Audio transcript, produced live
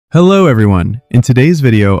Hello everyone! In today's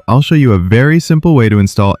video, I'll show you a very simple way to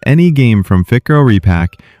install any game from FitGirl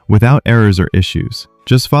Repack without errors or issues.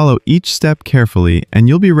 Just follow each step carefully and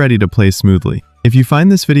you'll be ready to play smoothly. If you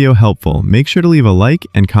find this video helpful, make sure to leave a like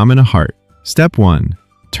and comment a heart. Step 1.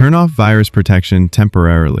 Turn off virus protection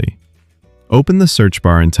temporarily. Open the search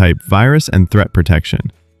bar and type Virus and Threat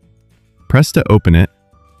Protection. Press to open it,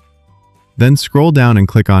 then scroll down and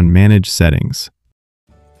click on Manage Settings.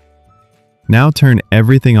 Now turn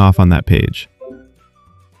everything off on that page.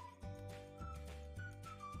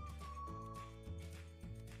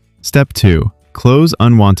 Step 2. Close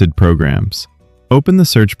unwanted programs. Open the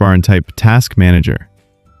search bar and type Task Manager.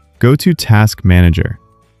 Go to Task Manager.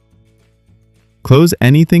 Close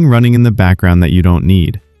anything running in the background that you don't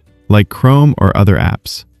need, like Chrome or other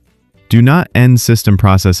apps. Do not end system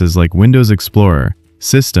processes like Windows Explorer,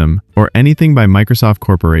 System, or anything by Microsoft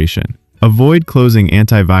Corporation. Avoid closing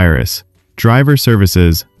antivirus, driver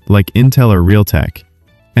services like Intel or Realtek,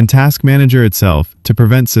 and Task Manager itself to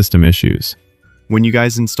prevent system issues. When you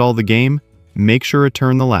guys install the game, make sure to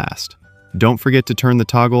turn the last. Don't forget to turn the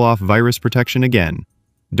toggle off virus protection again.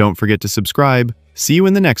 Don't forget to subscribe. See you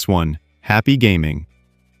in the next one. Happy gaming!